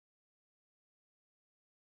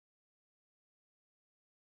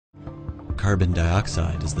carbon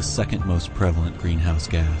dioxide is the second most prevalent greenhouse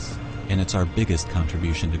gas, and it's our biggest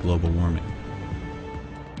contribution to global warming.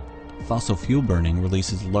 Fossil fuel burning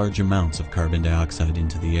releases large amounts of carbon dioxide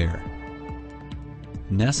into the air.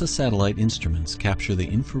 NASA satellite instruments capture the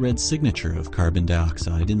infrared signature of carbon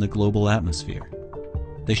dioxide in the global atmosphere.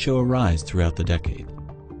 They show a rise throughout the decade.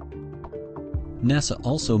 NASA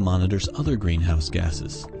also monitors other greenhouse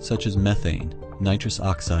gases, such as methane, nitrous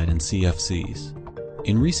oxide, and CFCs.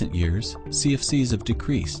 In recent years, CFCs have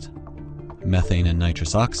decreased. Methane and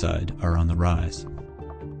nitrous oxide are on the rise.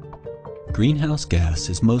 Greenhouse gas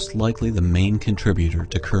is most likely the main contributor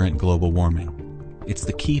to current global warming. It's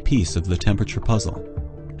the key piece of the temperature puzzle,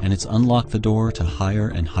 and it's unlocked the door to higher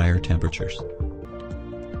and higher temperatures.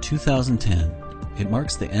 2010, it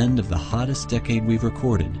marks the end of the hottest decade we've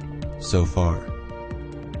recorded so far.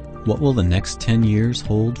 What will the next 10 years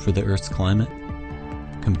hold for the Earth's climate?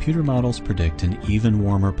 Computer models predict an even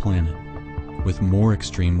warmer planet, with more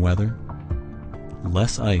extreme weather,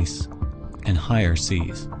 less ice, and higher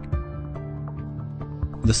seas.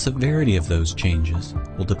 The severity of those changes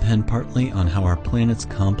will depend partly on how our planet's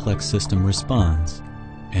complex system responds,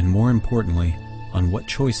 and more importantly, on what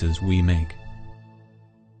choices we make.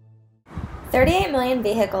 38 million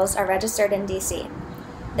vehicles are registered in DC.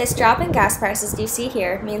 This drop in gas prices you see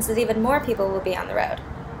here means that even more people will be on the road.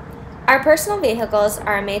 Our personal vehicles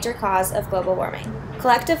are a major cause of global warming.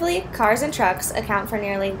 Collectively, cars and trucks account for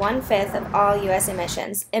nearly 1/5 of all U.S.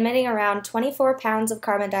 emissions, emitting around 24 pounds of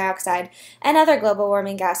carbon dioxide and other global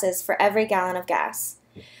warming gases for every gallon of gas.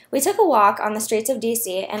 We took a walk on the streets of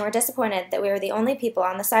DC and were disappointed that we were the only people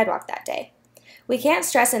on the sidewalk that day. We can't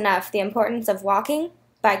stress enough the importance of walking,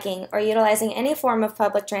 biking, or utilizing any form of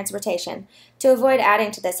public transportation to avoid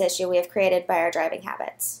adding to this issue we have created by our driving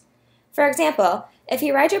habits. For example, if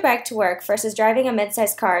you ride your bike to work versus driving a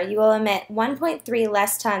mid-sized car, you will emit 1.3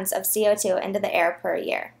 less tons of CO2 into the air per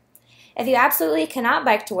year. If you absolutely cannot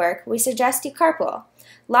bike to work, we suggest you carpool.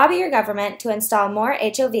 Lobby your government to install more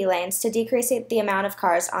HOV lanes to decrease the amount of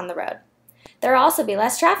cars on the road. There will also be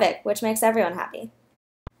less traffic, which makes everyone happy.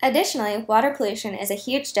 Additionally, water pollution is a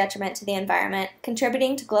huge detriment to the environment,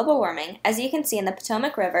 contributing to global warming, as you can see in the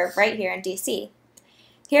Potomac River right here in DC.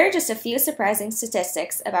 Here are just a few surprising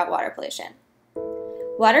statistics about water pollution.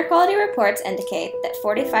 Water quality reports indicate that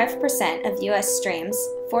 45% of U.S. streams,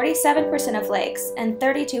 47% of lakes, and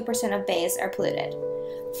 32% of bays are polluted.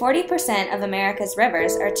 40% of America's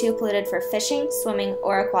rivers are too polluted for fishing, swimming,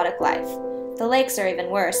 or aquatic life. The lakes are even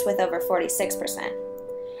worse, with over 46%.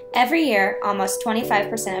 Every year, almost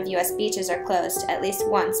 25% of U.S. beaches are closed at least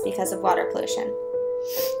once because of water pollution.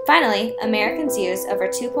 Finally, Americans use over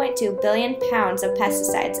 2.2 billion pounds of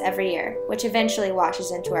pesticides every year, which eventually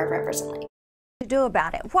washes into our rivers and lakes. To do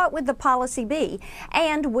about it? What would the policy be?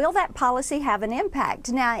 And will that policy have an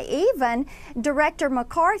impact? Now, even Director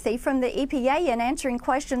McCarthy from the EPA, in answering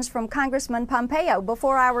questions from Congressman Pompeo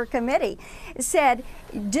before our committee, said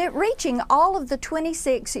reaching all of the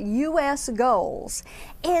 26 U.S. goals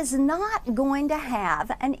is not going to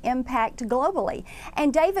have an impact globally.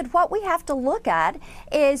 And David, what we have to look at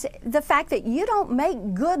is the fact that you don't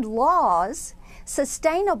make good laws,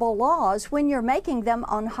 sustainable laws, when you're making them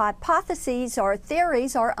on hypotheses or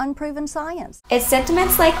theories or unproven science. It's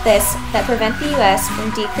sentiments like this that prevent the U.S. from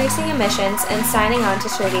decreasing emissions and signing on to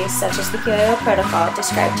treaties such as the Kyoto Protocol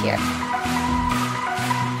described here.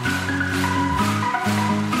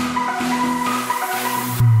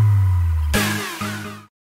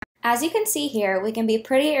 As you can see here, we can be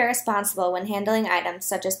pretty irresponsible when handling items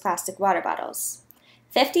such as plastic water bottles.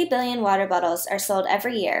 50 billion water bottles are sold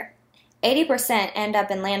every year. 80% end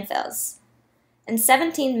up in landfills, and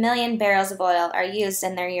 17 million barrels of oil are used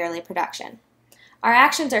in their yearly production. Our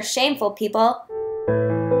actions are shameful, people.